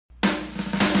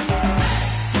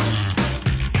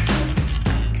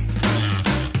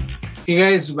Hey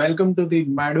guys, welcome to the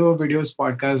Mado Videos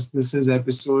podcast. This is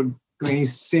episode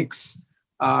 26.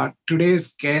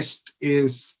 Today's guest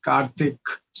is Karthik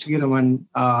Sriraman.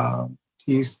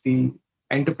 He's the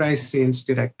enterprise sales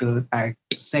director at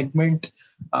Segment.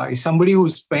 He's somebody who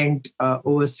spent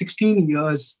over 16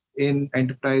 years in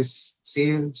enterprise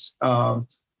sales,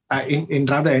 in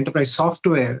rather enterprise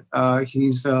software.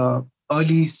 He's a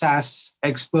early SaaS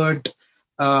expert.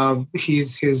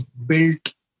 He's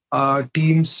built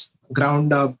teams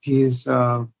ground up. He's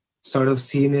sort of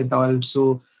seen it all.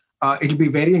 So it'll be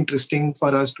very interesting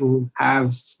for us to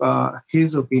have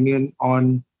his opinion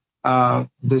on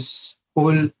this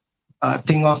whole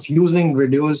thing of using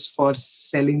videos for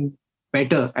selling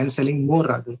better and selling more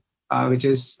rather, which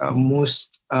is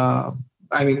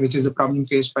which is the problem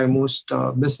faced by most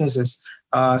businesses.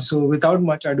 So without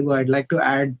much ado, I'd like to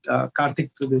add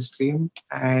Karthik to this stream,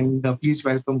 and please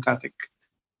welcome Karthik.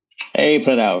 Hey,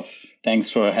 Pranav.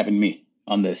 Thanks for having me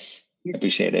on this.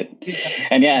 Appreciate it.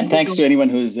 And thanks to anyone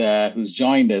who's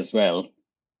joined as well.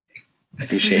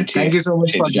 Appreciate you. Thank you so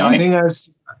much for joining us,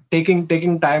 taking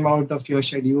time out of your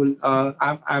schedule.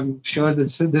 I'm sure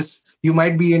this you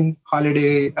might be in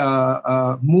holiday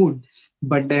mood,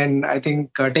 but then I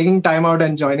think taking time out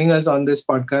and joining us on this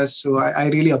podcast, so I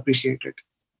really appreciate it.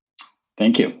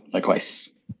 Thank you.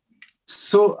 Likewise.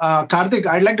 So, Karthik,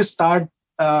 I'd like to start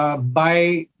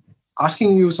by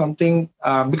asking you something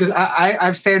because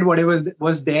I've said whatever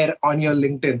was there on your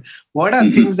LinkedIn. What are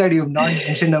things that you've not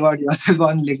mentioned about yourself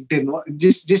on LinkedIn?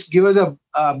 Just give us a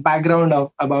background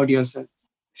about yourself.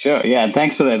 Sure. Yeah.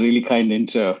 Thanks for that really kind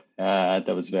intro. That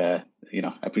was, I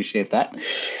appreciate that.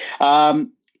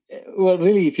 Well,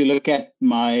 really, if you look at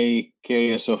my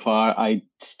career so far, I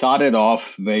started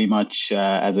off very much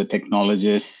as a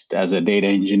technologist, as a data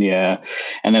engineer.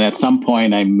 And then at some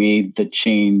point, I made the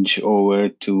change over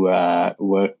to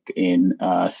work in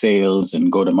sales and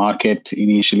go to market,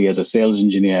 initially as a sales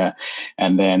engineer,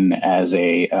 and then as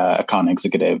a account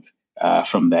executive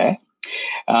from there.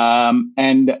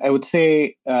 And I would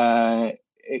say,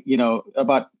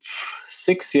 about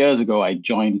 6 years ago, I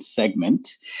joined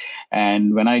Segment.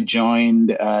 And when I joined,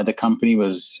 the company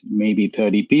was maybe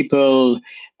 30 people.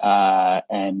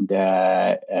 And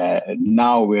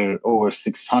now we're over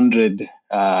 600.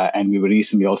 And we were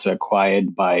recently also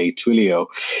acquired by Twilio.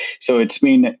 So it's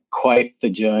been quite the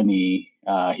journey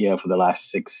here for the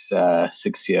last 6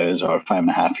 years or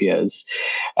 5.5 years.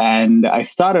 And I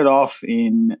started off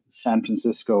in San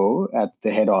Francisco at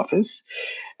the head office.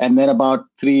 And then about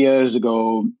 3 years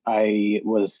ago, I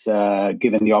was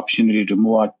given the opportunity to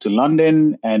move out to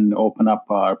London and open up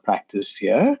our practice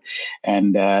here.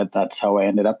 And that's how I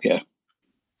ended up here.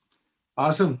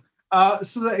 Awesome.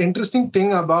 So the interesting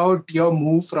thing about your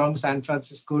move from San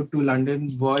Francisco to London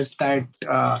was that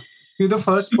you're the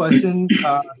first person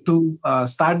to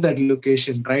start that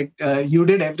location, right? You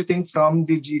did everything from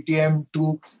the GTM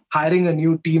to hiring a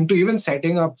new team to even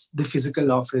setting up the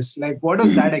physical office. Like, what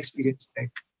was that experience like?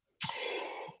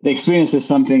 The experience is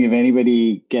something, if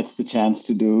anybody gets the chance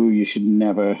to do, you should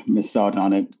never miss out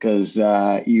on it, because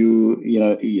the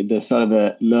sort of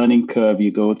the learning curve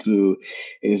you go through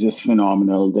is just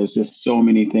phenomenal. There's just so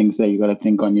many things that you got to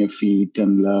think on your feet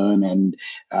and learn and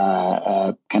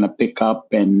kind of pick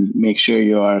up and make sure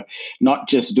you're not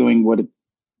just doing what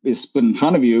is put in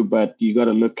front of you, but you got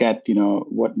to look at,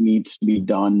 what needs to be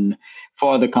done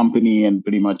for the company and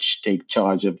pretty much take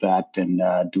charge of that and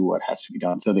do what has to be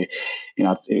done. So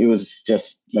it was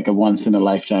just like a once in a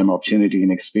lifetime opportunity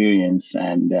and experience.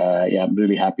 And I'm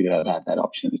really happy to have had that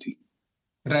opportunity.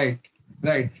 Right.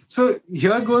 So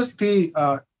here goes the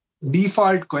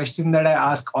default question that I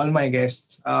ask all my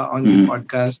guests on the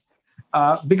podcast,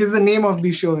 because the name of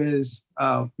the show is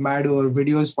Mado or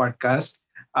Videos Podcast.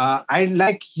 I'd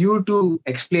like you to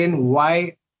explain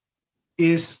why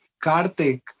is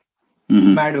Karthik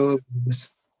Mado.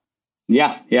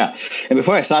 Yeah. And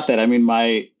before I start that,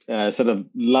 my sort of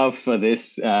love for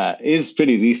this is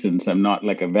pretty recent. So I'm not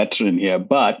like a veteran here,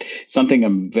 but something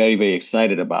I'm very, very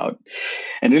excited about.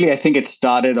 And really, I think it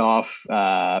started off,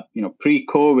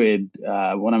 pre-COVID.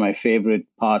 One of my favorite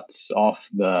parts of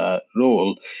the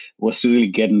role was to really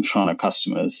get in front of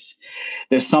customers.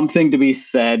 There's something to be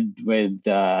said with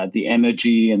the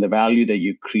energy and the value that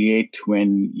you create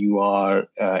when you are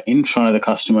in front of the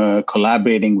customer,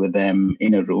 collaborating with them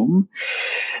in a room.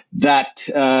 That,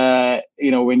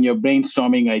 when you're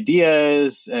brainstorming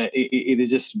ideas, it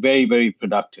is just very, very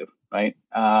productive, right?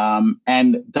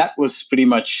 And that was pretty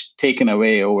much taken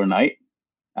away overnight.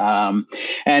 And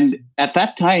at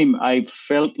that time, I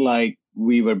felt like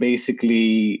we were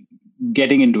basically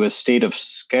getting into a state of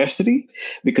scarcity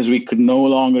because we could no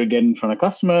longer get in front of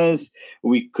customers.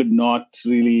 we could not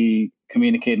really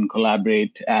communicate and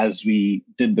collaborate as we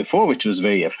did before, which was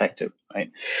very effective, right?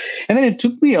 And then it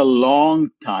took me a long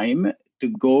time to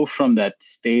go from that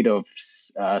state of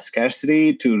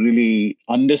scarcity to really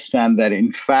understand that,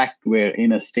 in fact, we're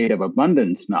in a state of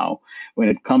abundance now when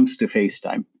it comes to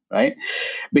FaceTime, right?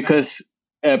 Because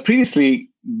previously,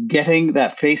 getting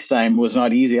that FaceTime was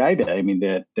not easy either. I mean,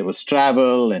 there was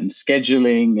travel and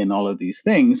scheduling and all of these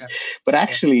things. But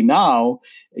actually now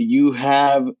you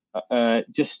have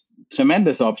just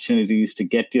tremendous opportunities to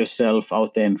get yourself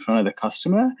out there in front of the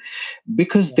customer,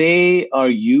 because they are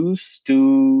used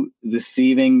to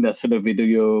receiving that sort of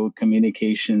video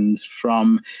communications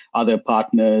from other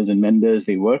partners and vendors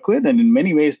they work with. And in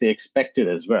many ways, they expect it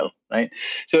as well, right?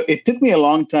 So it took me a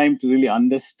long time to really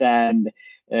understand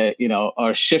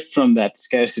or shift from that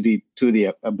scarcity to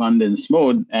the abundance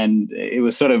mode. And it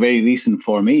was sort of very recent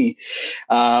for me.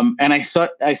 And I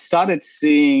started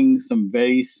seeing some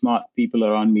very smart people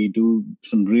around me do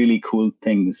some really cool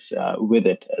things with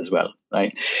it as well,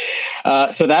 right?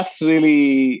 So that's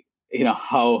really,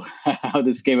 how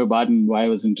this came about and why I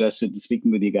was interested in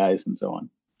speaking with you guys and so on.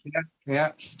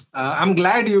 Yeah. I'm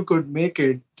glad you could make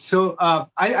it. So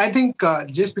I think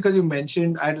just because you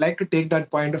mentioned, I'd like to take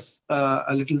that point of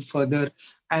a little further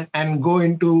and go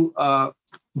into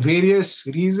various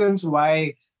reasons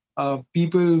why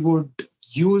people would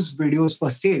use videos for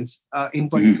sales in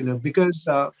particular, because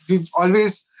we've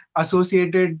always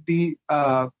associated the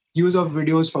use of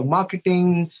videos for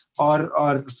marketing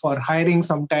or for hiring.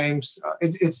 Sometimes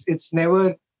it's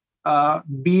never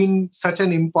been such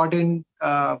an important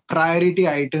priority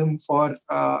item for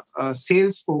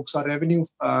sales folks or revenue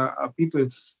people.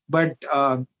 But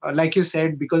like you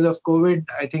said, because of COVID,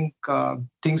 I think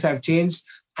things have changed.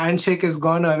 Handshake has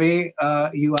gone away.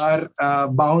 You are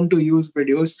bound to use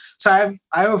videos. So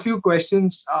I have a few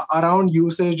questions around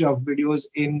usage of videos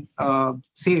in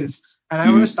sales. And I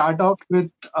want to start off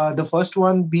with the first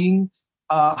one being,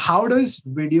 how does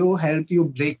video help you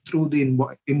break through the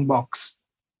inbox?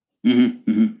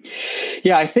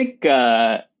 Yeah, I think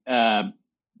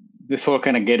before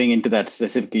kind of getting into that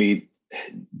specifically,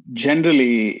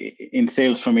 generally in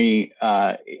sales for me,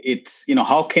 it's,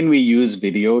 how can we use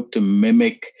video to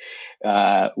mimic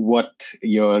what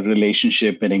your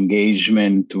relationship and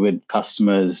engagement with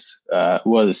customers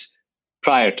was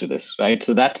prior to this, right?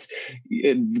 So that's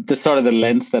the sort of the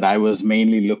lens that I was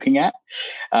mainly looking at.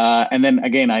 And then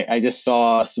again, I just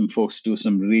saw some folks do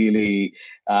some really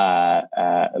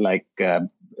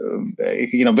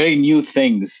very new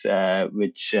things,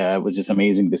 which was just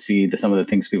amazing to see some of the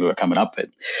things people were coming up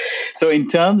with. So in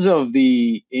terms of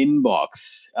the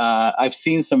inbox, I've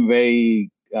seen some very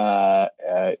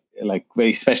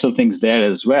very special things there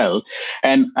as well.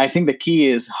 And I think the key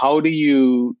is, how do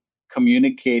you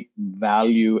communicate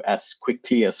value as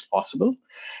quickly as possible?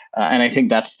 And I think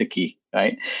that's the key,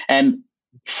 right? And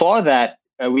for that,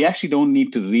 we actually don't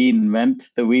need to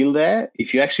reinvent the wheel there.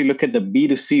 If you actually look at the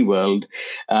B2C world,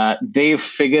 they've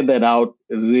figured that out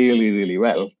really, really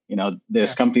well.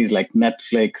 There's companies like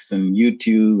Netflix and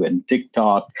YouTube and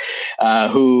TikTok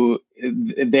who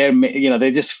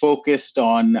they're just focused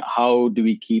on how do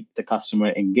we keep the customer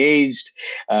engaged.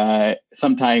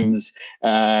 Sometimes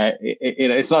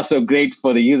it's not so great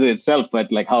for the user itself,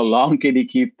 but like how long can you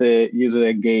keep the user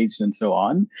engaged and so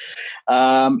on.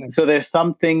 So there's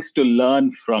some things to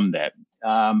learn from them.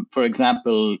 For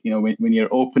example, when you're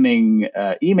opening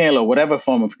email or whatever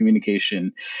form of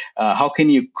communication, how can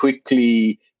you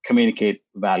quickly communicate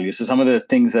value? So some of the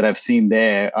things that I've seen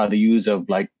there are the use of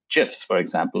like GIFs, for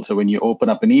example. So when you open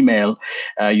up an email,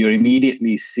 you're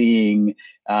immediately seeing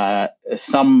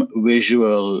some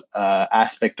visual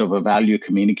aspect of a value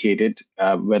communicated,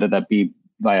 whether that be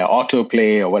via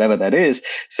autoplay or whatever that is.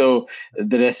 So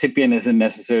the recipient isn't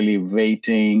necessarily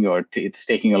waiting or it's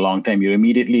taking a long time. You're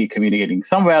immediately communicating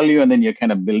some value and then you're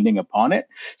kind of building upon it.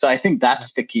 So I think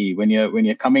that's the key. When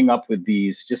you're coming up with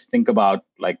these, just think about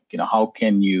how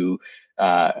can you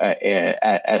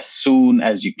as soon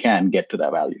as you can get to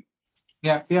that value.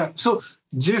 Yeah. So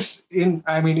GIFs,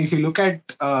 if you look at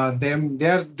them,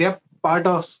 they're part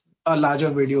of a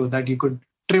larger video that you could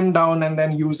trim down and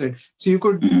then use it. So you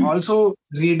could also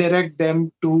redirect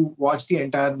them to watch the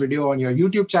entire video on your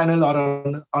YouTube channel or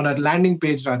on a landing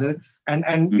page rather. And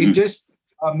it just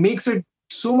makes it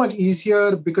so much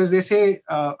easier, because they say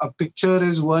a picture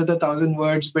is worth 1,000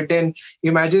 words. But then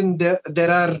imagine there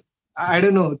are,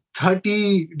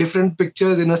 30 different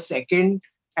pictures in a second.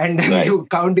 And then you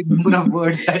count the number of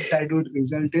words that would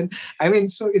result in.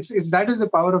 So it's that is the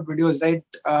power of videos, right?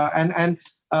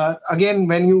 Again,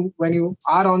 when you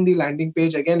are on the landing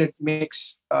page, again, it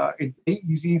makes it very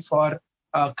easy for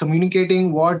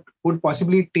communicating what would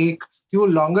possibly take you a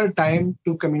longer time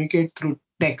to communicate through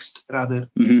text rather.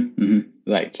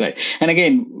 Right, right. And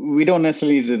again, we don't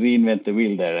necessarily reinvent the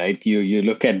wheel there, right? You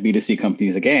look at B2C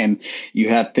companies again, you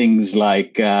have things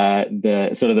like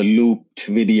the sort of the looped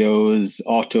videos,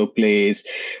 autoplays.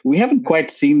 We haven't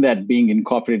quite seen that being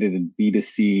incorporated in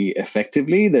B2C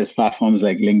effectively. There's platforms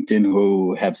like LinkedIn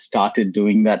who have started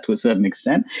doing that to a certain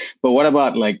extent. But what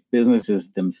about like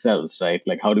businesses themselves, right?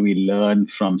 Like how do we learn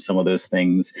from some of those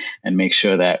things and make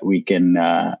sure that we can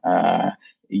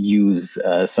use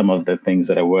some of the things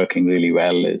that are working really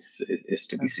well is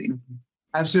to be seen.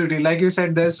 Absolutely. Like you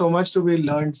said, there's so much to be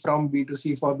learned from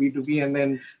B2C for B2B. And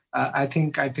then I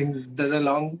think there's a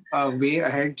long way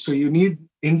ahead. So you need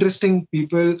interesting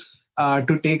people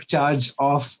to take charge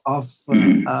of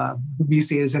B2B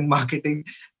sales and marketing.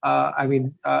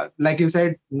 Like you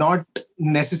said, not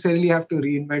necessarily have to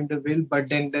reinvent the wheel, but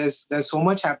then there's so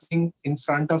much happening in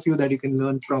front of you that you can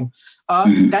learn from.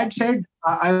 That said,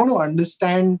 I want to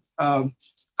understand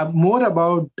more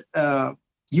about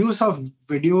use of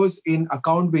videos in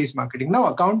account-based marketing. Now,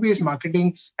 account-based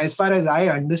marketing, as far as I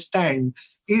understand,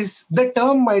 is the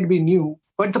term might be new,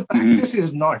 but the practice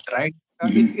is not, right?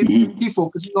 It's simply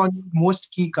focusing on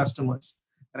most key customers,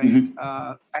 right?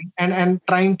 And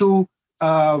trying to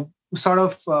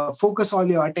focus all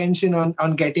your attention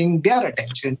on getting their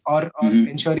attention or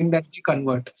ensuring that they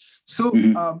convert. So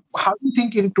how do you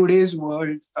think in today's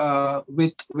world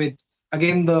with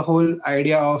again the whole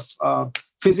idea of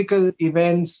physical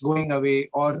events going away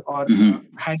or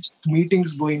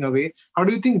meetings going away, how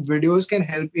do you think videos can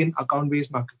help in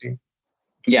account-based marketing?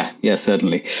 Yeah,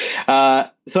 certainly.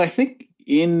 So I think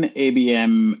in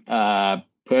ABM,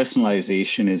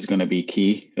 personalization is going to be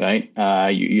key, right?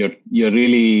 You're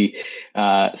really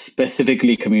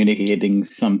specifically communicating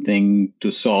something to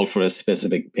solve for a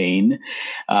specific pain,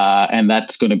 and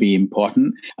that's going to be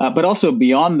important. But also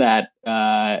beyond that,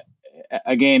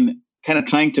 again, kind of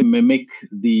trying to mimic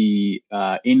the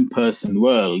in-person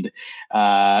world,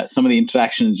 some of the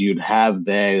interactions you'd have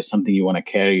there is something you want to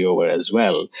carry over as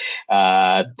well.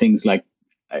 Things like,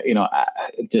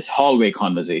 just hallway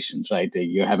conversations, right?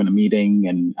 You're having a meeting,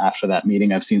 and after that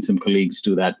meeting, I've seen some colleagues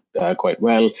do that quite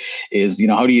well. Is,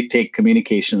 how do you take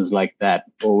communications like that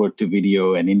over to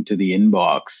video and into the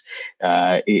inbox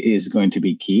is going to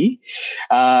be key.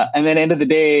 And then end of the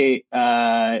day,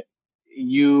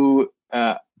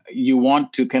 you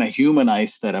want to kind of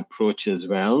humanize that approach as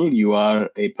well. You are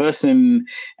a person,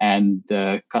 and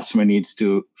the customer needs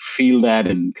to feel that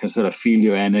and sort of feel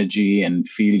your energy and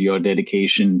feel your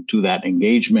dedication to that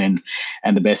engagement.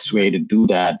 And the best way to do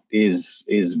that is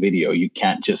video. You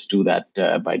can't just do that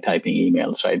by typing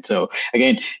emails, right? So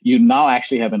again, you now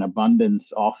actually have an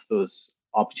abundance of those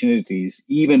opportunities,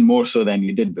 even more so than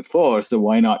you did before. So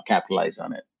why not capitalize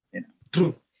on it?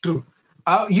 True.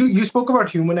 You spoke about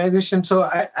humanization, so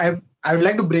I would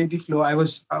like to break the flow. I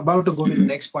was about to go to the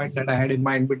next point that I had in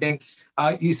mind, but then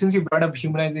since you brought up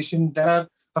humanization, there are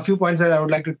a few points that I would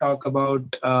like to talk about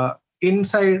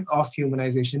inside of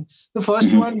humanization. The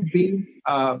first one being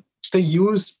the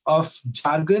use of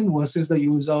jargon versus the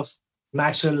use of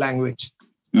natural language.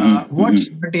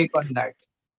 What's your take on that?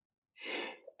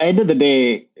 End of the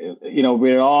day,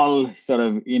 we're all sort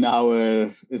of in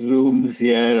our rooms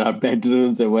here, our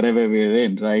bedrooms or whatever we're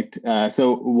in, right?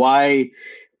 So why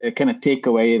kind of take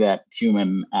away that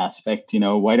human aspect?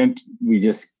 Why don't we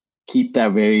just keep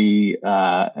that very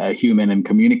human and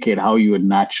communicate how you would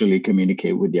naturally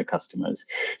communicate with your customers?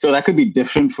 So that could be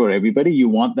different for everybody. You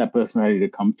want that personality to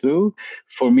come through.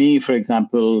 For me, for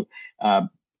example,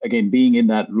 again, being in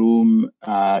that room,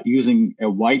 using a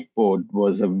whiteboard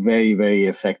was a very, very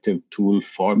effective tool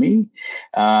for me.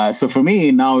 So for me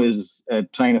now is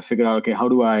trying to figure out, okay, how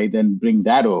do I then bring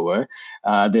that over?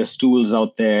 There's tools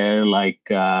out there like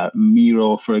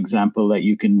Miro, for example, that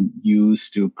you can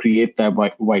use to create that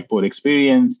whiteboard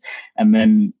experience and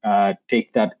then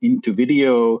take that into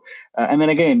video. And then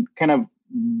again, kind of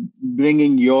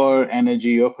bringing your energy,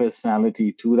 your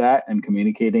personality to that and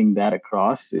communicating that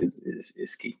across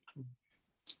is key.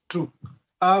 True.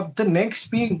 The next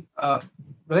being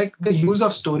like the use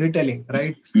of storytelling,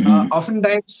 right?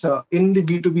 Oftentimes in the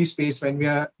B2B space, when we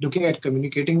are looking at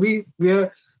communicating, we are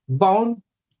bound.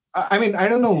 I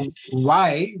don't know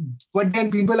why, but then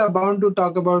people are bound to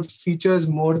talk about features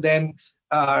more than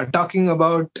talking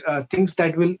about things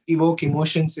that will evoke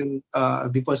emotions in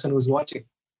the person who's watching.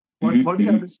 What do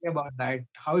you have to say about that?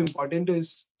 How important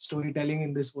is storytelling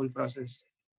in this whole process?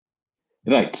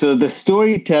 Right. So the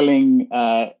storytelling,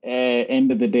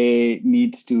 end of the day,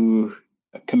 needs to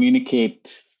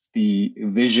communicate the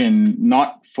vision,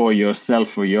 not for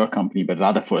yourself or your company, but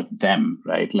rather for them,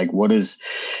 right? Like, what is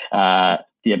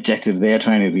the objective they're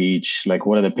trying to reach? Like,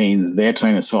 what are the pains they're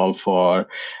trying to solve for?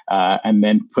 And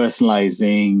then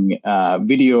personalizing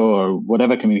video or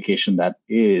whatever communication that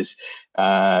is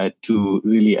to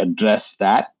really address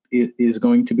that is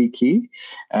going to be key.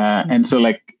 And so,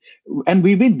 like, and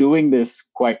we've been doing this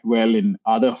quite well in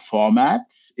other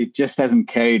formats. It just hasn't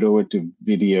carried over to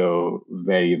video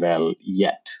very well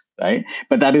yet, right?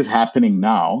 But that is happening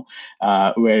now,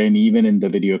 wherein even in the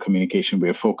video communication,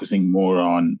 we're focusing more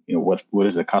on, what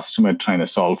is the customer trying to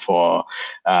solve for,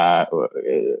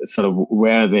 sort of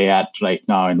where are they at right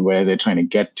now and where they're trying to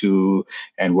get to,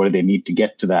 and what do they need to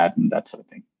get to that, and that sort of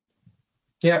thing.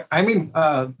 Yeah, I mean,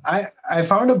 I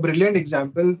found a brilliant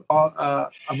example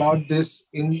about this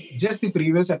in just the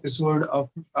previous episode of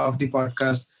the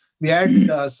podcast. We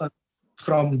had some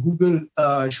from Google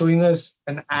showing us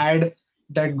an ad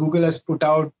that Google has put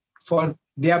out for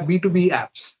their B2B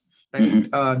apps. Right?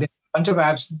 There are a bunch of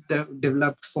apps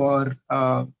developed for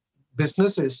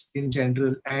businesses in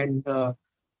general, and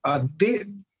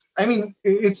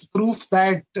it's proof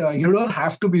that you don't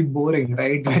have to be boring,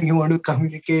 right? When you want to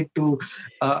communicate to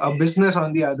a business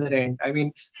on the other end. I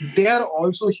mean, they are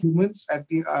also humans at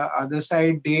the other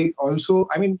side. They also,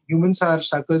 humans are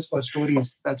suckers for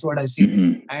stories. That's what I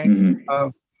see. And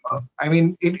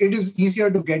it is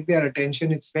easier to get their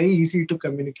attention. It's very easy to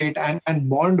communicate and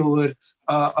bond over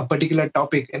a particular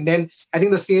topic. And then I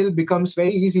think the sale becomes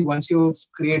very easy once you've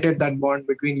created that bond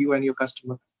between you and your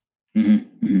customer.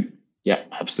 Yeah,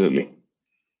 absolutely.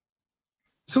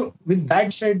 So with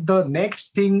that said, the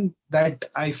next thing that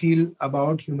I feel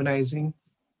about humanizing,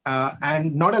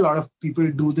 and not a lot of people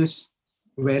do this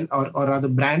well, or rather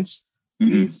brands,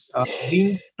 is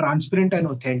being transparent and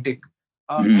authentic.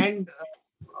 And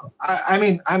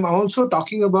I'm also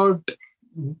talking about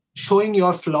showing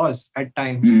your flaws at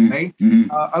times, right?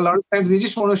 A lot of times they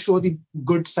just want to show the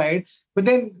good side, but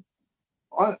then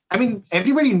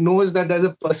everybody knows that there's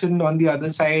a person on the other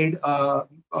side,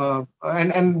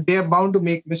 and they're bound to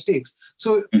make mistakes.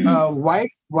 So why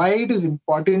it is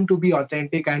important to be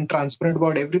authentic and transparent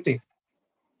about everything?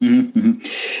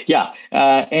 Yeah.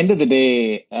 End of the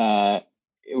day,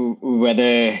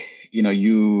 whether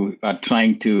you are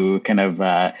trying to kind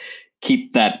of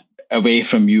keep that away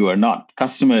from you or not,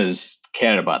 customers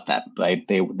care about that, right?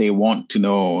 They want to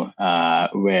know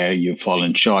where you've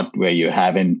fallen short, where you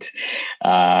haven't.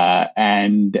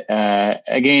 And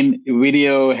again,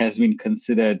 video has been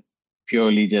considered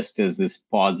purely just as this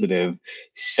positive,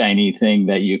 shiny thing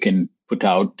that you can put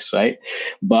out, right?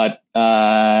 But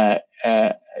now,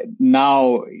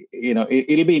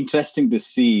 it'll be interesting to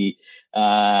see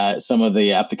some of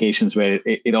the applications where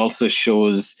it also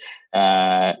shows,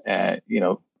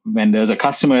 vendors or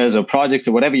customers or projects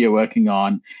or whatever you're working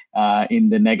on in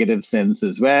the negative sense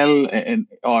as well,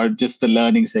 or just the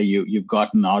learnings that you've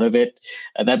gotten out of it.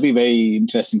 That'd be very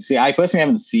interesting to see. I personally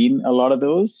haven't seen a lot of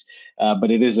those,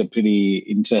 but it is a pretty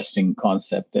interesting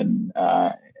concept, and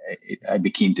I'd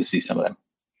be keen to see some of them.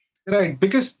 Right,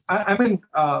 because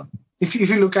if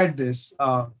you look at this,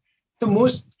 the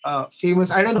most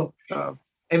famous, I don't know,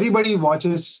 everybody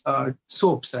watches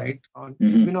soaps, right?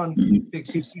 Even on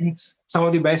Netflix, you've seen some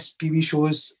of the best TV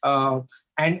shows.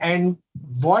 And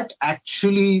what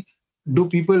actually do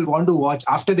people want to watch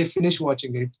after they finish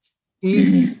watching it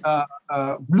is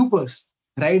bloopers,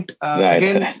 right?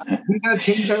 Again, these are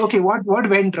things like, okay, what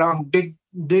went wrong? Did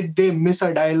they miss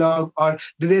a dialogue, or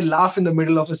did they laugh in the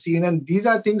middle of a scene? And these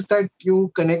are things that you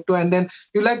connect to, and then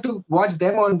you like to watch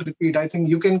them on repeat. I think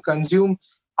you can consume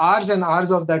hours and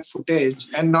hours of that footage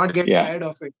and not get tired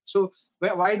of it. So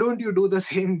why don't you do the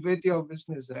same with your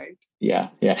business, right? Yeah.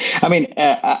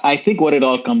 I think what it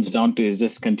all comes down to is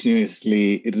just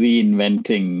continuously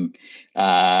reinventing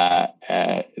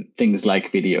things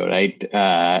like video, right?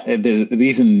 The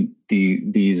reason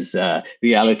these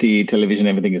reality television,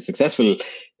 everything is successful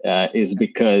is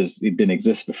because it didn't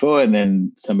exist before, and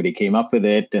then somebody came up with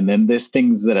it, and then there's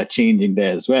things that are changing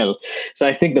there as well. So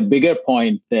I think the bigger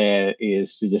point there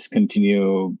is to just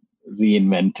continue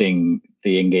reinventing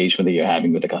the engagement that you're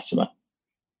having with the customer.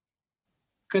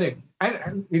 Correct.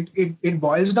 And it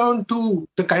boils down to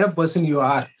the kind of person you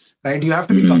are, right? You have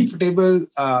to be comfortable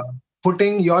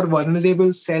putting your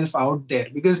vulnerable self out there,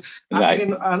 because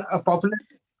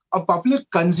a popular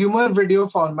consumer video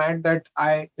format that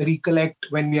I recollect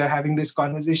when we are having this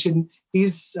conversation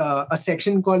is a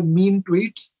section called mean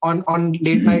tweets on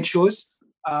late night shows.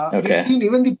 We've seen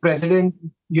even the president,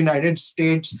 United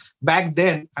States, back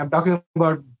then, I'm talking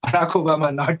about Barack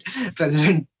Obama, not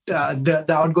president, the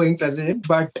outgoing president,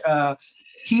 but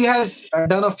he has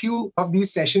done a few of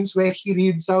these sessions where he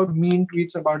reads out mean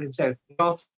tweets about himself.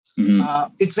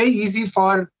 It's very easy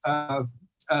for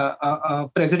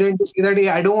president to say that, hey,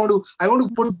 I want to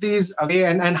put these away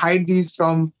and hide these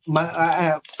from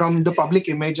the public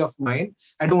image of mine.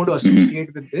 I don't want to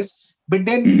associate with this. But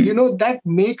then, that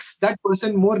makes that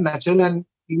person more natural, and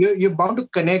you're bound to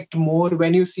connect more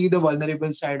when you see the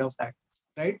vulnerable side of that,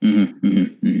 right?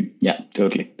 Yeah,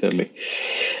 totally,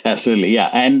 absolutely, yeah.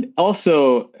 And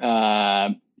also,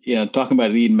 talking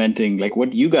about reinventing, like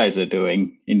what you guys are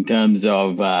doing in terms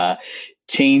of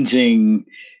changing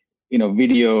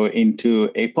video into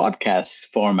a podcast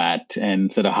format,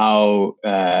 and sort of how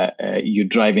you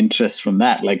drive interest from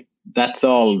that. Like that's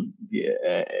all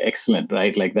excellent,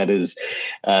 right? Like that is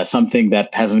something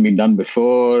that hasn't been done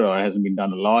before or hasn't been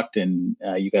done a lot, and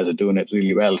you guys are doing it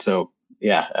really well. So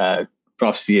yeah,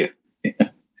 props to you.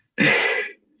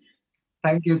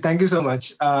 Thank you so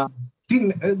much.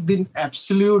 The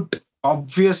absolute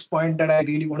obvious point that I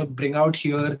really want to bring out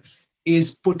here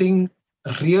is putting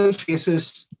real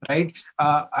faces, right?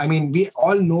 I mean, we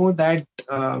all know that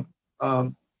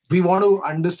we want to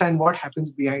understand what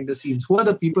happens behind the scenes. Who are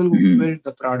the people who built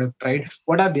the product, right?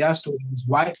 What are their stories?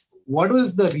 Why? What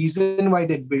was the reason why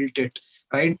they built it,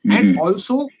 right? And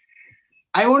also,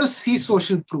 I want to see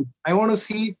social proof. I want to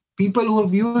see people who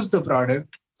have used the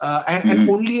product. And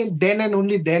only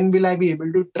then will I be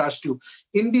able to trust you.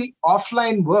 In the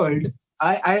offline world,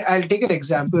 I'll take an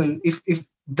example. If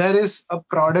there is a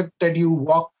product that you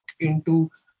walk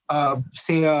into,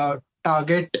 say a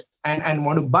Target and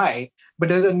want to buy, but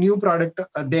there's a new product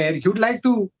there, you'd like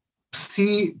to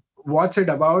see what's it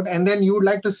about, and then you'd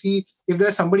like to see if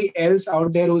there's somebody else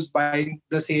out there who's buying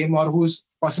the same or who's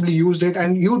possibly used it,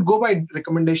 and you'd go by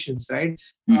recommendations, right?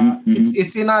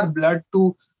 It's in our blood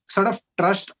to sort of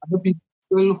trust other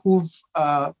people who've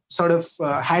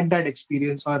had that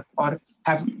experience or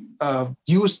have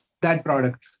used that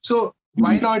product. So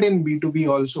why not in B2B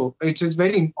also? It's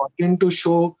very important to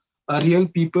show real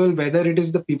people, whether it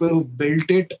is the people who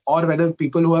built it or whether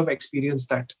people who have experienced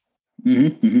that.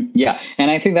 Yeah, and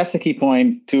I think that's the key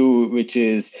point too, which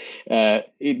is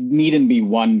it needn't be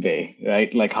one way,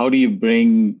 right? Like, how do you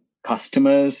bring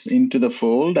customers into the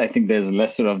fold? I think there's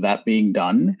lesser of that being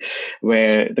done,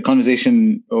 where the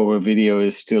conversation over video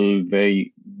is still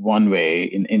very one way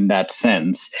in that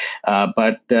sense.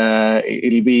 But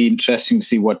it'll be interesting to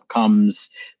see what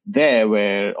comes there,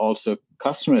 where also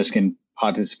customers can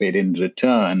participate in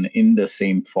return in the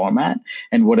same format,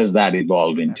 and what does that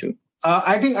evolve into?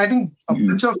 I think a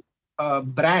bunch of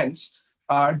brands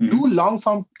do long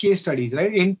form case studies,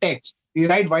 right? In text, we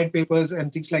write white papers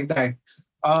and things like that.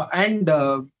 And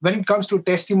when it comes to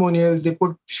testimonials, they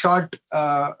put short,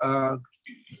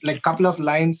 like couple of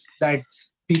lines that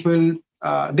people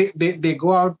they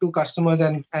go out to customers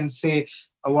and say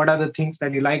what are the things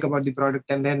that you like about the product,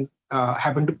 and then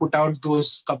happen to put out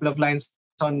those couple of lines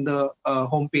on the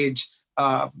homepage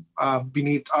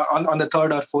beneath on the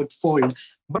third or fourth fold.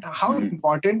 But how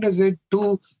important is it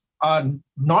to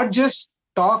not just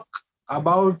talk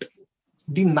about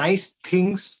the nice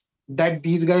things that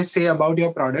these guys say about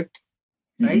your product,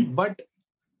 right? But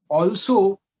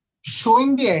also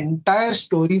showing the entire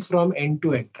story from end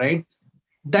to end, right?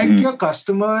 That your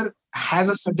customer has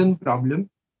a certain problem,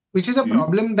 which is a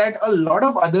problem that a lot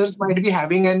of others might be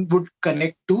having and would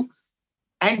connect to.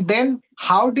 And then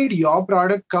how did your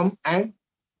product come and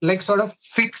like sort of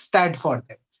fix that for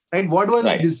them, right? What were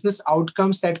the business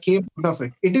outcomes that came out of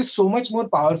it? It is so much more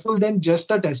powerful than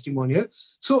just a testimonial.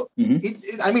 So,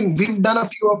 I mean, we've done a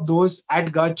few of those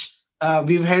at Gutch.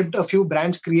 We've helped a few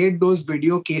brands create those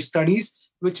video case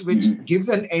studies, which give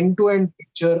an end-to-end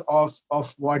picture of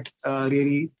what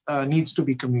really needs to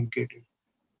be communicated.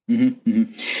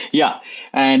 Yeah,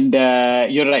 and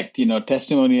you're right.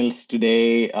 Testimonials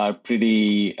today are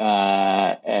pretty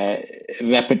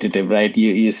repetitive, right?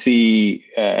 You see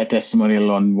a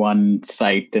testimonial on one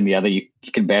site and the other, you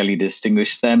can barely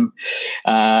distinguish them,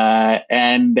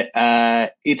 and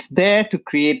it's there to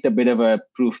create a bit of a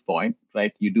proof point,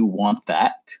 right? You do want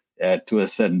that to a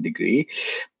certain degree,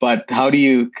 but how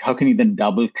can you then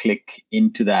double click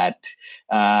into that?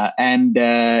 And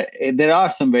there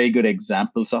are some very good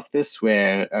examples of this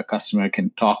where a customer can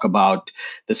talk about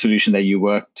the solution that you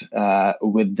worked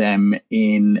with them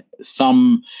in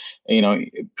some,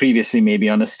 previously maybe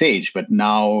on a stage, but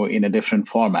now in a different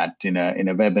format, in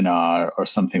a webinar or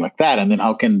something like that. And then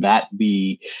how can that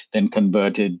be then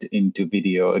converted into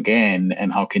video again?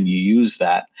 And how can you use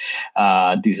that?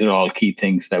 These are all key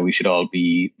things that we should all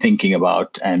be thinking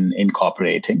about and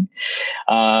incorporating.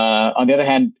 On the other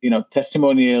hand,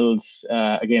 testimonials,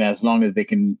 again, as long as they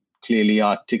can clearly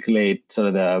articulate sort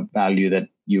of the value that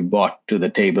you brought to the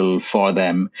table for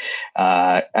them.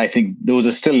 I think those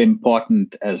are still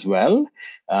important as well.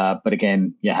 But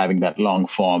again, yeah, having that long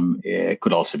form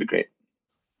could also be great.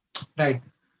 Right.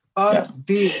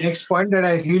 The next point that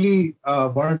I really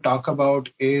want to talk about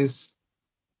is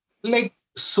like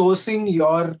sourcing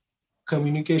your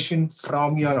communication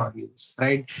from your audience,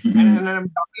 right? And I'm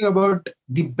talking about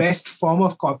the best form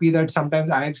of copy that sometimes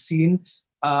I've seen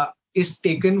is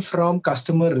taken from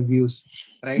customer reviews,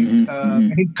 right?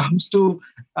 When it comes to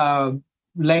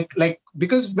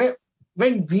because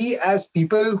when we as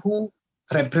people who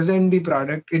represent the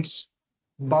product, it's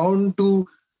bound to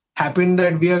happen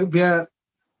that we are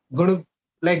going to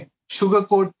like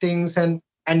sugarcoat things and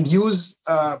use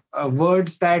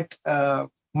words that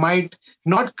might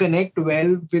not connect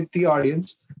well with the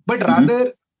audience, but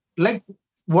rather like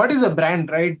what is a brand,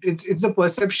 right? It's the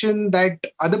perception that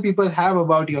other people have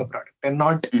about your product and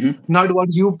not what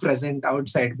you present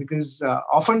outside, because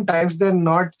oftentimes they're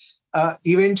not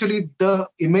eventually the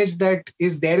image that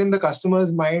is there in the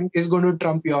customer's mind is going to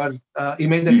trump your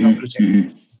image that you're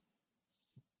projecting.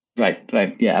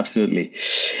 Right. Yeah, absolutely.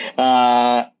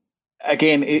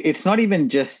 Again, it's not even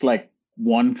just like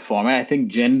one format. I think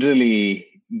generally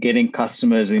getting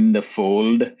customers in the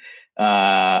fold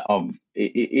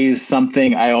is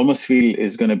something I almost feel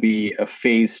is going to be a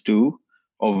phase 2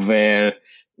 of where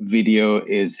video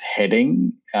is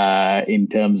heading in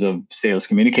terms of sales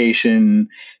communication,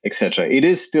 etc. It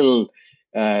is still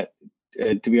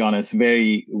to be honest,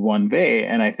 very one way.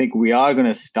 And I think we are going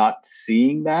to start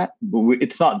seeing that. But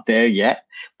it's not there yet,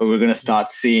 but we're going to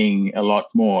start seeing a lot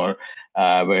more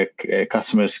where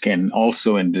customers can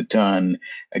also in return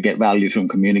get value from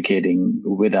communicating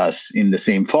with us in the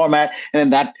same format. And then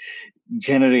that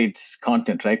generates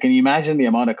content, right? Can you imagine the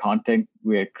amount of content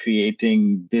we're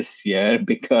creating this year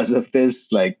because of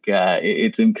this? Like,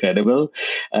 it's incredible.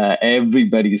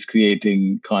 Everybody's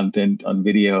creating content on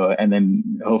video, and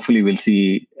then hopefully we'll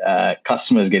see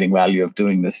customers getting value of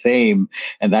doing the same,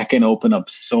 and that can open up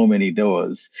so many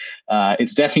doors.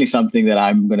 It's definitely something that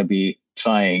I'm going to be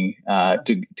trying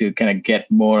to kind of get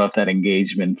more of that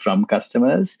engagement from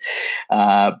customers.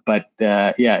 But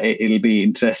it'll be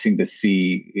interesting to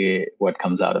see what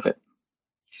comes out of it.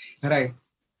 Right.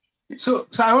 So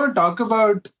I want to talk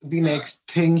about the next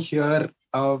thing here.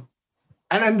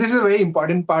 And this is a very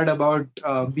important part about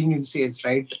being in sales,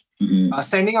 right?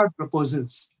 Sending out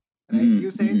proposals. Right? You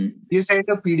send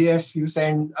a PDF, you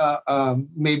send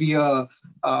maybe a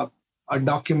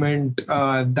document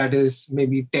that is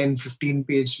maybe 10, 15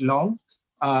 page long,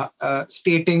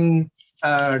 stating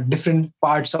different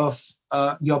parts of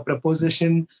your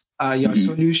proposition, your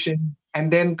solution,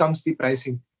 and then comes the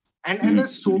pricing. And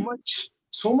there's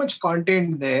so much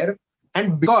content there.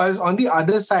 And because on the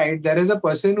other side, there is a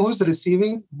person who's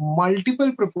receiving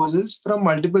multiple proposals from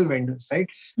multiple vendors, right?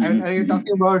 And you're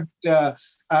talking about,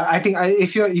 I think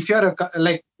if you're a,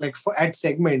 like for at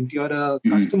Segment, you're a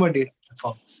customer data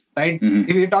platform, right?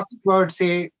 If you're talking about,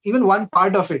 say, even one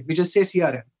part of it, which is say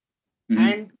CRM.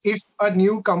 And if a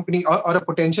new company or a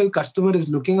potential customer is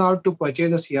looking out to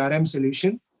purchase a CRM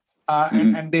solution,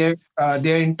 and they're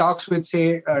in talks with,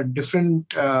 say, different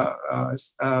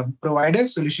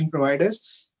providers, solution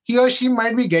providers, he or she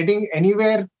might be getting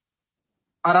anywhere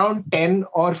around 10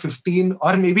 or 15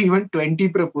 or maybe even 20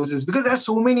 proposals, because there's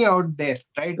so many out there,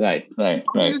 right? Right.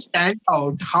 How do you stand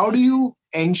out? How do you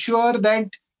ensure that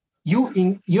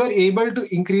you're able to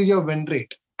increase your win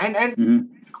rate? And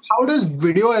how does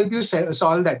video help you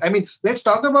solve that? I mean, let's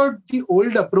talk about the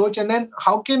old approach, and then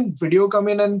how can video come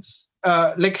in and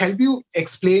help you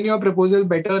explain your proposal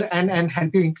better and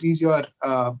help you increase your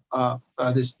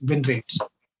this win rates?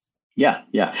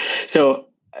 Yeah. So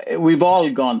we've all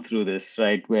gone through this,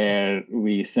 right? Where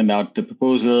we send out the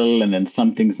proposal and then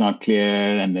something's not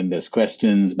clear, and then there's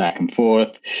questions back and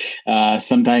forth.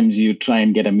 Sometimes you try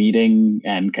and get a meeting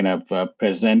and kind of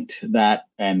present that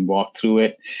and walk through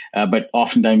it. But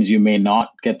oftentimes you may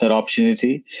not get that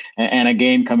opportunity. And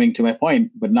again, coming to my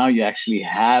point, but now you actually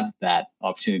have that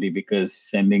opportunity, because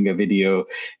sending a video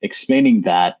explaining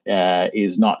that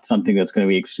is not something that's going to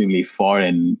be extremely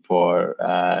foreign for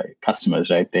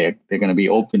customers, right? They're going to be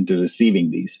open to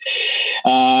receiving these.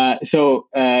 So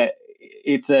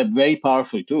it's a very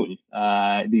powerful tool.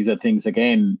 These are things,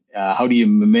 again, how do you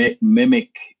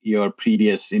mimic your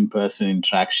previous in-person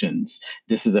interactions?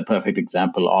 This is a perfect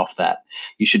example of that.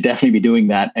 You should definitely be doing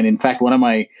that. And in fact, one of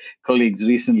my colleagues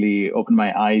recently opened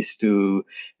my eyes to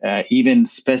even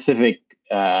specific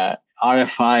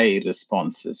RFI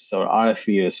responses or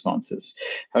RFE responses.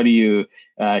 How do you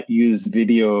use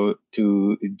video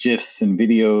to GIFs and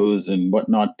videos and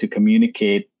whatnot to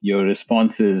communicate your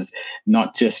responses,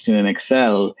 not just in an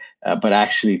Excel, but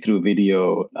actually through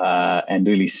video and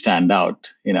really stand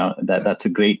out. That's a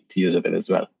great use of it as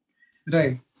well.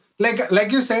 Right.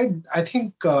 Like you said, I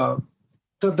think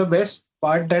the best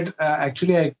part that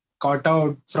actually I caught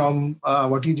out from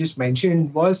what you just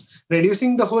mentioned was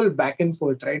reducing the whole back and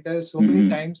forth, right? There's so many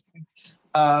times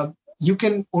you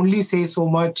can only say so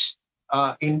much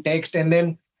in text, and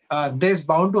then there's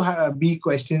bound to be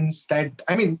questions that,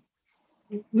 I mean,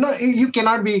 no, you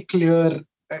cannot be clear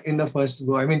in the first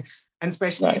go. I mean, and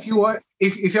especially if you are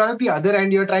if you're at the other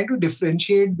end, you're trying to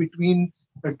differentiate between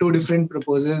two different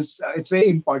proposals. It's very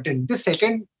important. The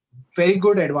second very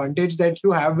good advantage that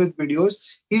you have with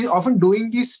videos is often doing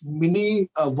these mini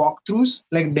walkthroughs,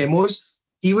 like demos,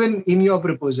 even in your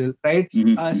proposal, right?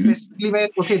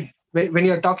 Specifically when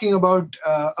you're talking about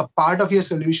a part of your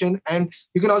solution, and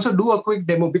you can also do a quick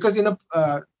demo, because in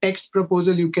a text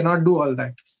proposal you cannot do all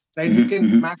that, right? You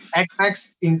can at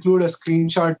max include a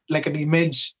screenshot, like an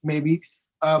image maybe,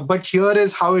 but here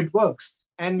is how it works,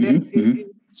 and then it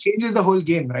changes the whole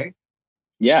game, right?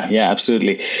 Yeah,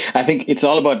 absolutely. I think it's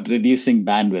all about reducing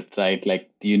bandwidth, right?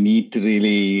 Like, do you need to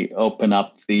really open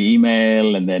up the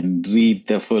email and then read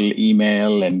the full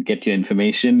email and get your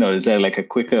information? Or is there like a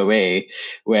quicker way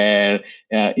where,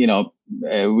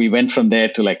 we went from there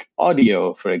to like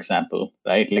audio, for example,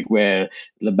 right? Like where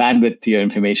the bandwidth to your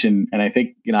information. And I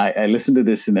think, I listened to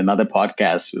this in another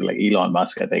podcast with like Elon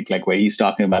Musk, I think, like where he's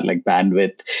talking about like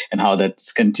bandwidth and how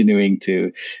that's continuing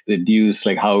to reduce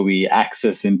like how we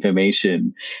access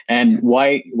information. And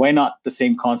why not the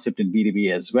same concept in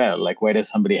B2B as well? Like, why does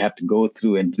somebody have to go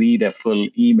through and read a full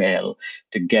email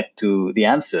to get to the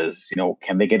answers?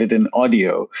 Can they get it in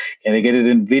audio? Can they get it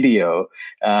in video?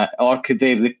 Or could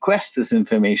they request this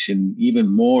information even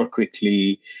more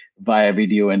quickly via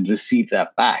video and receive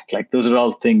that back? Like, those are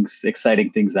all things,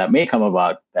 exciting things that may come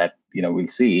about that, we'll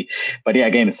see. But yeah,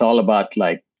 again, it's all about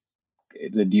like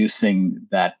reducing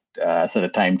that sort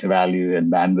of time to value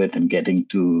and bandwidth and getting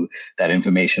to that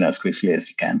information as quickly as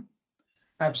you can.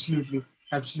 Absolutely.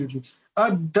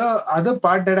 The other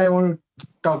part that I want to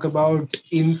talk about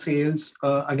in sales,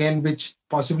 again, which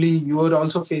possibly you are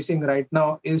also facing right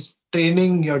now, is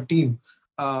training your team.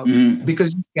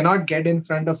 Because you cannot get in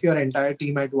front of your entire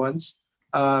team at once.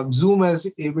 Zoom has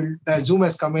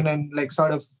come in and like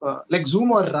sort of like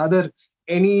Zoom, or rather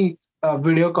any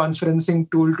video conferencing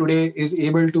tool today, is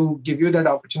able to give you that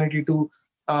opportunity to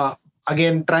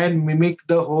again try and mimic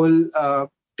the whole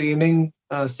training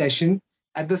session.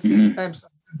 At the same time,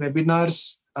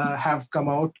 webinars have come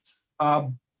out,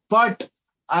 but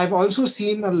I've also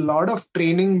seen a lot of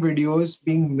training videos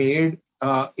being made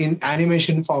in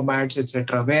animation formats,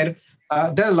 etc., where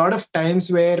there are a lot of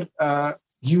times where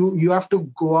you have to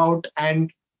go out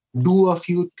and do a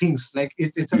few things. Like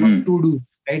it's about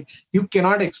to-dos, right? You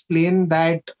cannot explain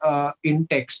that in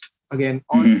text again,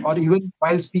 or even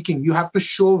while speaking. You have to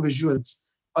show visuals.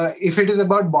 If it is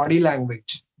about body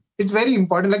language, it's very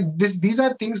important. Like these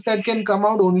are things that can come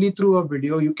out only through a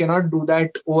video. You cannot do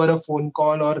that over a phone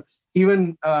call or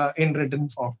even in written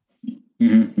form.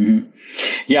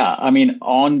 Yeah, I mean,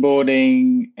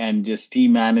 onboarding and just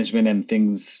team management and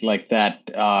things like that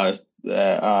are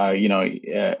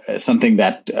something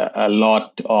that a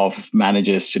lot of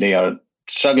managers today are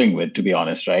struggling with, to be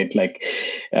honest, right? Like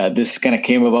this kind of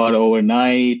came about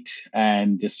overnight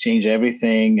and just changed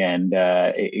everything. And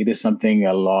it is something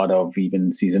a lot of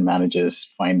even seasoned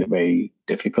managers find very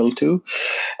difficult to.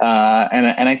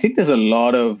 And I think there's a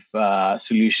lot of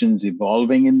solutions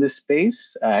evolving in this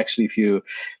space. Actually, if you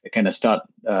kind of start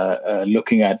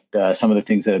looking at some of the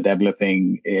things that are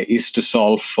developing, is to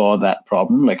solve for that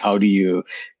problem. Like, how do you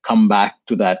come back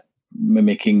to that,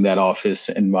 mimicking that office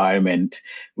environment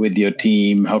with your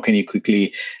team? How can you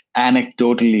quickly,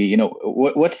 anecdotally,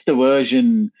 what's the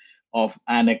version of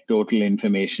anecdotal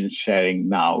information sharing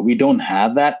now? We don't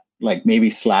have that. Like maybe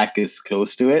Slack is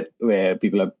close to it, where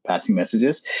people are passing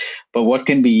messages. But what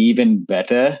can be even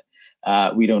better?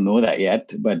 We don't know that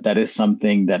yet, but that is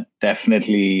something that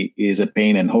definitely is a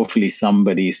pain, and hopefully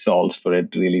somebody solves for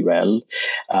it really well.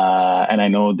 And I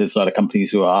know there's a lot of companies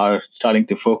who are starting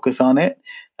to focus on it.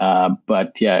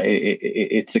 But yeah,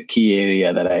 it's a key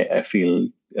area that I feel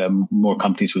more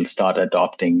companies will start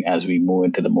adopting as we move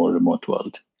into the more remote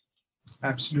world.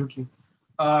 Absolutely.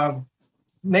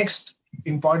 Next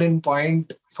important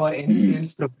point for any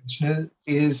sales professional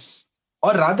is,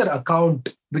 or rather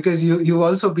account, because you've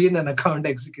also been an account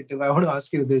executive. I want to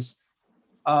ask you this,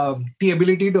 the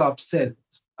ability to upsell.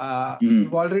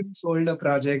 You've already sold a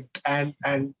project,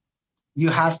 and you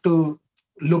have to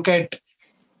look at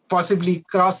possibly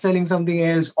cross-selling something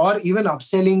else, or even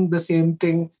upselling the same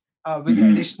thing with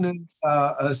additional,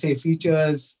 say,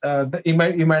 features. You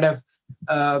might have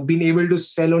been able to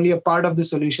sell only a part of the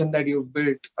solution that you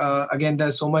built. Again,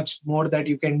 there's so much more that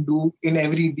you can do in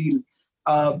every deal.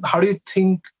 How do you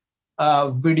think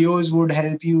videos would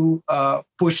help you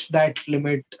push that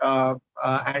limit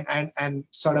and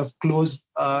sort of close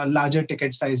larger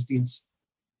ticket size deals?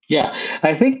 Yeah,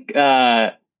 I think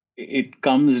it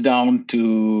comes down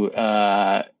to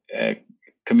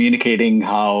communicating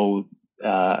how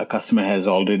a customer has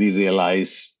already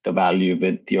realized the value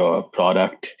with your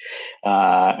product.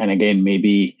 And again,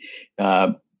 maybe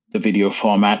the video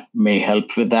format may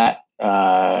help with that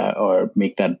or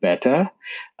make that better.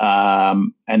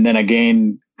 And then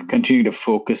again, continue to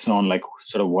focus on like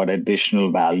sort of what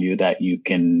additional value that you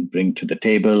can bring to the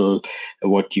table,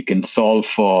 what you can solve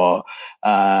for.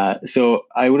 So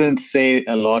I wouldn't say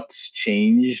a lot's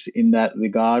changed in that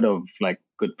regard of like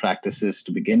good practices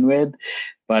to begin with.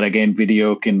 But again,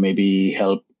 video can maybe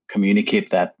help communicate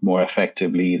that more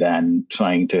effectively than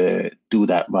trying to do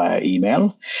that via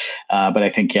email. But I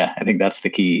think that's the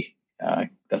key.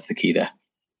 That's the key there.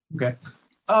 Okay.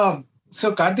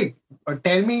 So Karthik,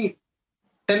 tell me,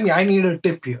 I need a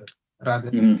tip here rather.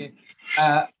 Okay.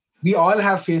 We all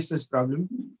have faced this problem.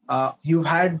 You've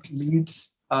had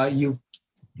leads, you've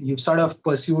sort of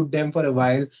pursued them for a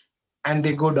while and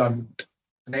they go dormant,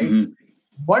 right?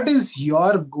 What is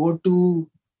your go-to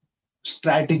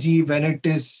strategy when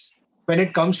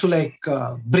it comes to like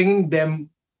bringing them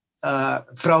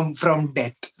from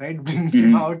death, right? Bringing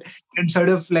them out and sort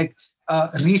of like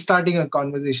restarting a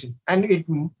conversation? And it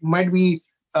might be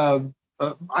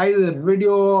either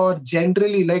video or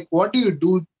generally, like what do you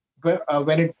do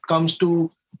when it comes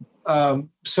to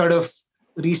sort of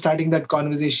restarting that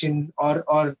conversation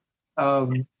or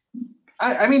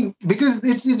I mean, because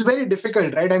it's very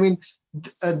difficult, right? I mean,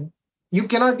 you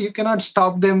cannot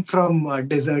stop them from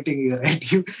deserting you,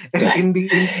 right? In the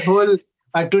whole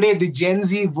today the Gen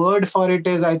Z word for it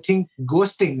is, I think,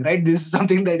 ghosting, right? This is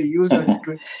something that you use on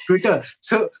Twitter.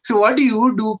 So what do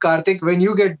you do, Karthik, when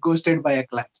you get ghosted by a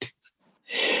client?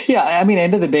 Yeah, I mean,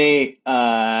 end of the day,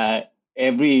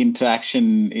 every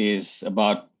interaction is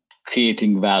about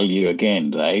creating value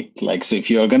again, right? Like, so if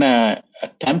you're going to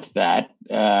attempt that,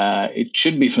 it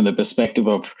should be from the perspective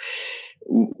of,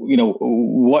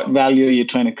 what value are you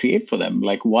trying to create for them?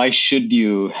 Like, why should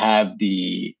you have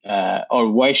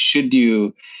or why should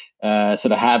you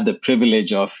sort of have the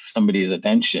privilege of somebody's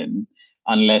attention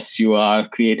unless you are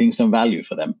creating some value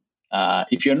for them?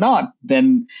 If you're not,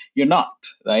 then you're not,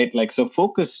 right? Like, so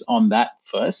focus on that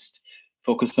first.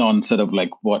 Focus on sort of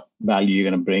like what value you're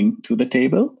going to bring to the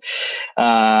table,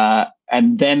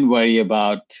 and then worry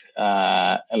about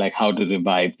like how to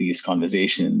revive these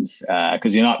conversations.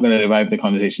 Because you're not going to revive the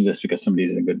conversation just because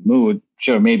somebody's in a good mood.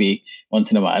 Sure, maybe once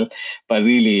in a while, but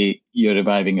really you're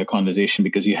reviving a conversation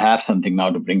because you have something now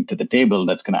to bring to the table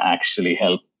that's going to actually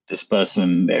help this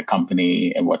person, their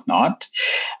company, and whatnot.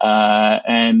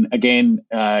 And again,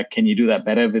 can you do that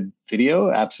better with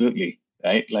video? Absolutely.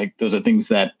 Right? Like those are things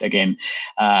that, again,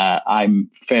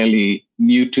 I'm fairly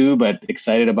new to, but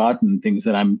excited about, and things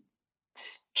that I'm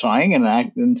trying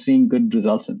and seeing good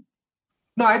results in.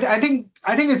 No, I think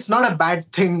it's not a bad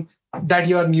thing that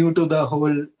you're new to the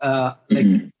whole like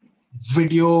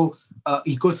video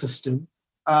ecosystem,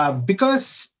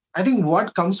 because I think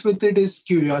what comes with it is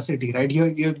curiosity, right? You're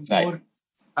right. more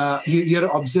you're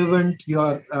observant,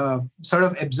 you're sort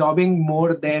of absorbing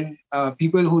more than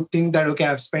people who think that, okay,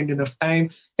 I've spent enough time.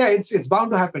 Yeah, it's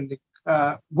bound to happen.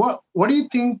 What do you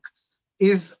think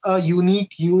is a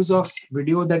unique use of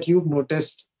video that you've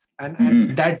noticed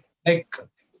and that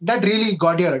really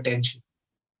got your attention?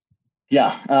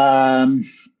 Yeah.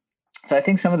 So I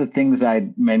think some of the things I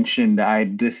mentioned,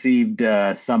 I'd received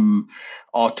some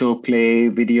autoplay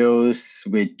videos,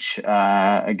 which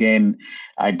again,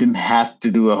 I didn't have to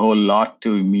do a whole lot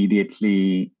to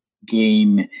immediately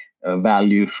gain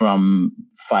value from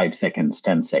 5 seconds,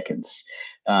 10 seconds.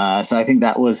 So I think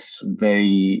that was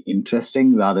very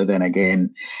interesting, rather than,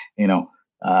 again,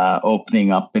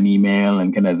 opening up an email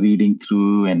and kind of reading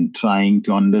through and trying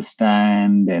to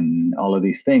understand and all of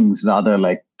these things, rather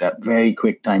like that very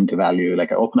quick time to value.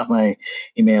 Like I open up my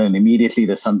email and immediately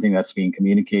there's something that's being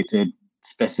communicated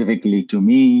specifically to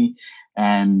me.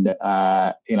 And,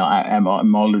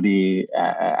 I'm already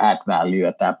at value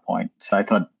at that point. So I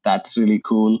thought that's really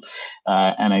cool.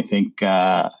 And I think,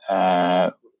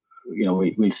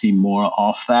 we'll see more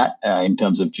of that in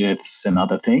terms of GIFs and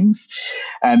other things.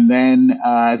 And then,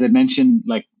 as I mentioned,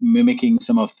 like mimicking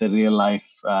some of the real life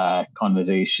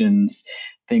conversations,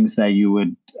 things that you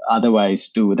would otherwise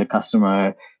do with a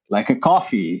customer, like a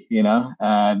coffee.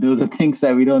 Those are things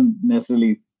that we don't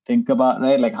necessarily think about,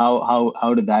 right? Like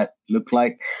how did that look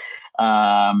like?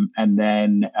 And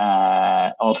then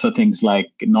also things like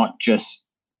not just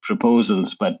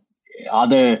proposals, but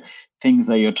other things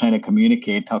that you're trying to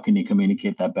communicate. How can you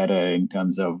communicate that better in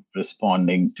terms of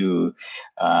responding to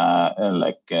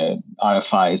RFIs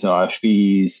or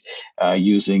RFPs,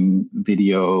 using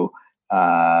video,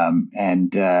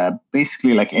 and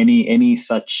basically like any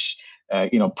such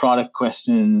product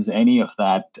questions, any of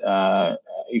that.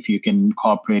 If you can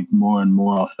incorporate more and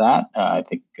more of that, I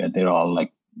think they're all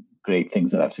like great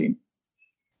things that I've seen.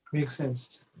 Makes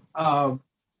sense. I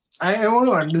want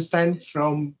to understand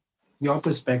from your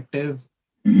perspective,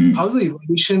 how's the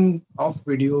evolution of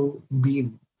video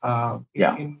been? I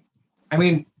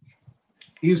mean,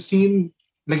 you've seen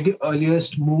like the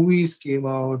earliest movies came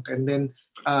out, and then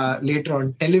later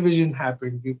on television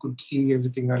happened. You could see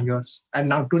everything on yours, and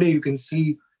now today you can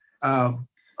see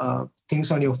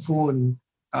things on your phone,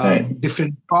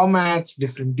 different formats,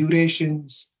 different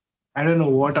durations. I don't know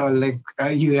what all, like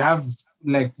you have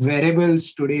like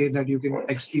variables today that you can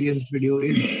experience video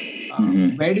in.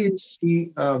 Where do you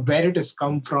see where it has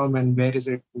come from, and where is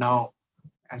it now,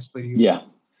 as per you?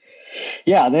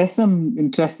 Yeah, there's some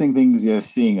interesting things you're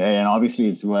seeing, right? And obviously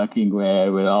it's working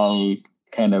where we're all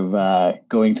kind of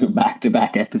going through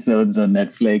back-to-back episodes on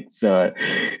Netflix, or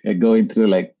going through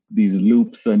like these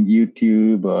loops on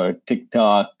YouTube or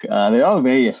TikTok. They're all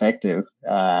very effective.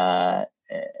 At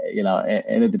the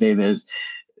end of the day, there's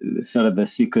sort of the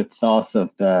secret sauce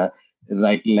of the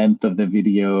right length of the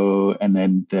video, and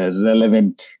then the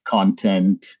relevant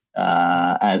content,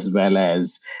 as well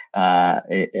as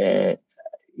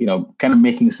kind of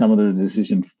making some of the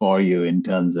decision for you in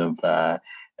terms of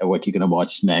what you're going to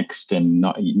watch next, and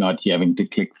not having to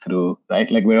click through, right?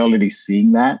 Like we're already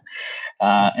seeing that.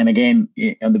 And again,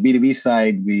 on the B2B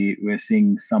side, we're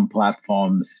seeing some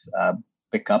platforms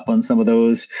pick up on some of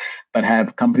those, but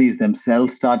have companies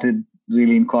themselves started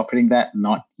really incorporating that?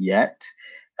 Not yet,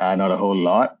 not a whole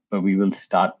lot, but we will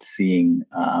start seeing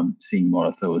more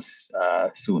of those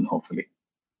soon, hopefully.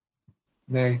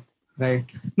 Right.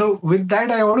 Now, with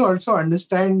that, I want to also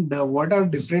understand what are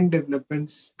different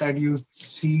developments that you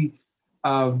see.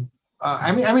 I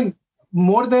mean,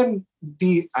 more than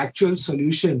the actual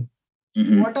solution,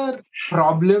 what are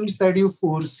problems that you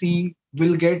foresee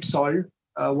will get solved?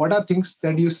 What are things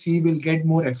that you see will get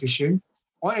more efficient,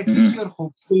 or at least you're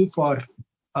hopeful for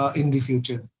in the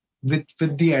future with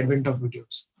the advent of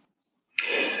videos?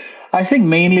 I think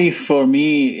mainly for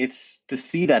me, it's to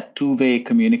see that two-way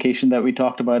communication that we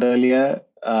talked about earlier.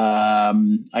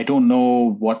 I don't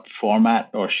know what format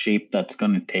or shape that's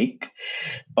going to take,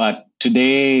 but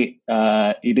today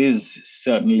it is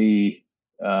certainly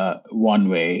one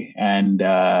way, and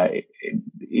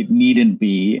it needn't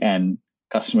be, and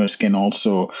customers can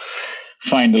also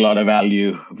find a lot of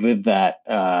value with that,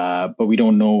 but we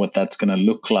don't know what that's going to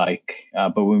look like.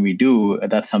 But when we do,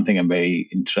 that's something I'm very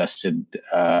interested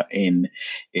in.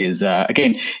 Is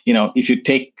again, if you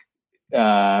take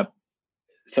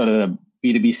sort of the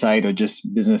B2B side or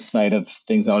just business side of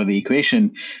things out of the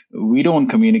equation, we don't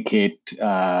communicate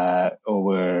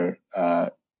over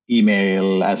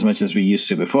email as much as we used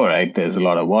to before, right? There's a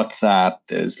lot of WhatsApp,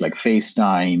 there's like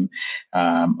FaceTime,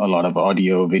 a lot of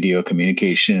audio, video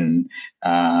communication.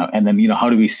 And then, how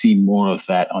do we see more of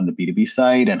that on the B2B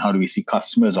side? And how do we see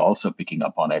customers also picking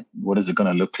up on it? What is it going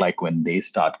to look like when they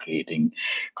start creating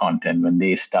content, when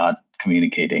they start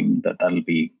communicating? That'll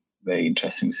be very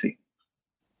interesting to see.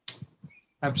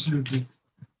 Absolutely.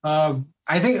 I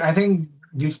think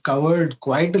we've covered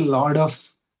quite a lot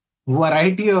of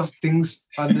variety of things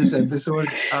on this episode,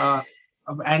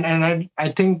 and I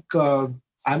think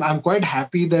I'm quite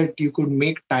happy that you could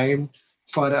make time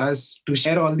for us to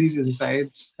share all these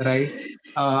insights, right?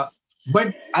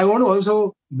 But I want to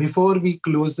also, before we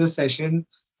close the session,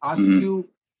 ask you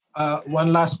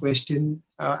one last question,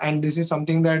 and this is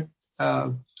something that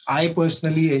I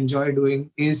personally enjoy doing,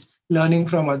 is learning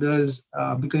from others,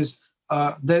 because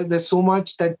there's so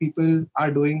much that people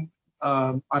are doing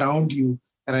around you,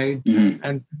 right?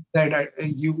 And that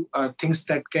you things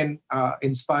that can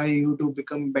inspire you to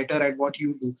become better at what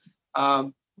you do.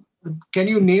 Can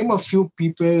you name a few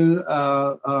people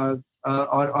or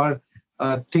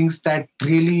things that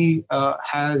really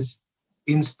has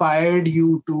inspired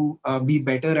you to be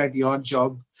better at your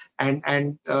job,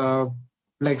 and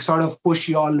like sort of push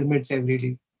your limits every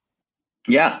day?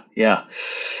 Yeah.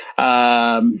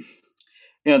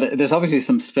 There's obviously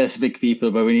some specific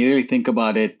people, but when you really think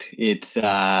about it, it's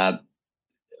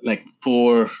like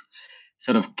four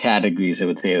sort of categories, I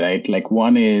would say, right? Like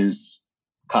one is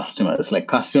customers. Like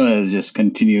customers just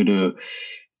continue to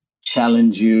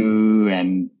challenge you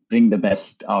and bring the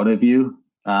best out of you.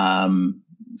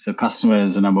 So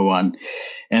customers are number one,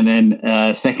 and then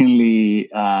secondly,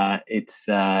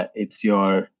 it's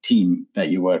your team that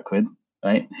you work with,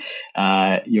 right?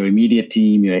 Your immediate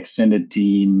team, your extended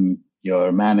team,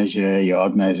 your manager, your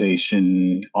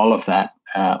organization, all of that.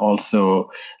 Also,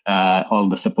 all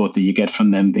the support that you get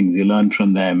from them, things you learn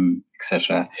from them,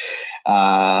 etc.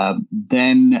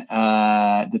 Then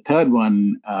the third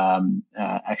one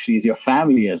actually is your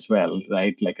family as well,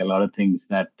 right? Like a lot of things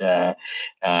that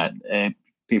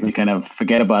people kind of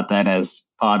forget about that as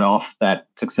part of that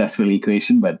successful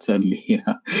equation, but certainly,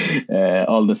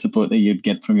 all the support that you'd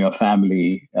get from your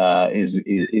family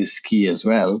is key as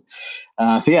well.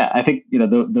 So yeah, I think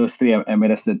those three. I might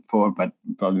have said four, but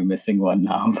I'm probably missing one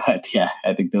now. But yeah,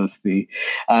 I think those three.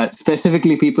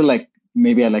 Specifically, people like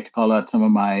maybe I'd like to call out some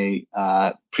of my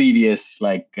previous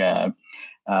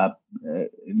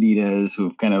leaders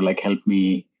who've kind of like helped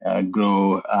me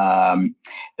grow.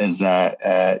 There's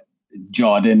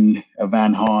Jordan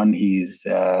Van Horn, he's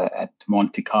at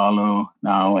Monte Carlo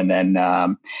now, and then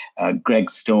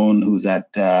Greg Stone, who's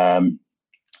at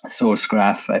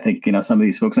Sourcegraph. I think some of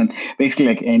these folks, and basically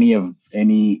like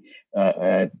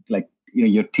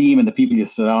your team and the people you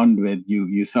surround with,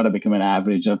 you sort of become an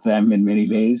average of them in many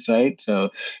ways, right? So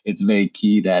it's very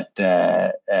key that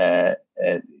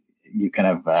you kind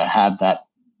of have that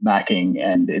backing,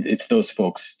 and it's those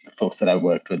folks that I've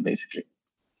worked with basically.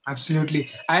 Absolutely.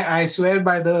 I swear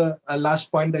by the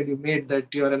last point that you made,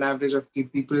 that you're an average of the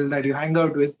people that you hang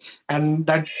out with. And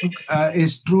that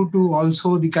is true to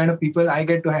also the kind of people I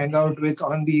get to hang out with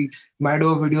on the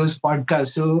Mado Videos podcast.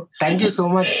 So thank you so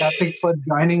much, Karthik, for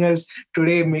joining us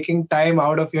today, making time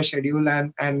out of your schedule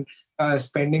and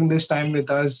spending this time with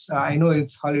us. I know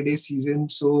it's holiday season,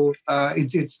 so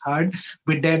it's hard,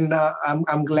 but then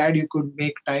I'm glad you could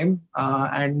make time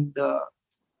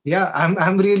yeah,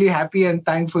 I'm really happy and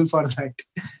thankful for that.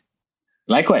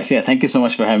 Likewise. Yeah. Thank you so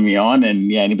much for having me on. And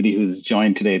yeah, anybody who's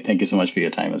joined today, thank you so much for your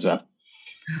time as well.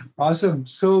 Awesome.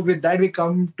 So with that, we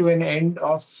come to an end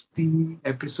of the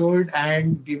episode,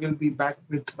 and we will be back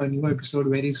with a new episode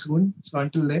very soon. So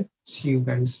until then, see you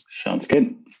guys. Sounds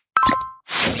good.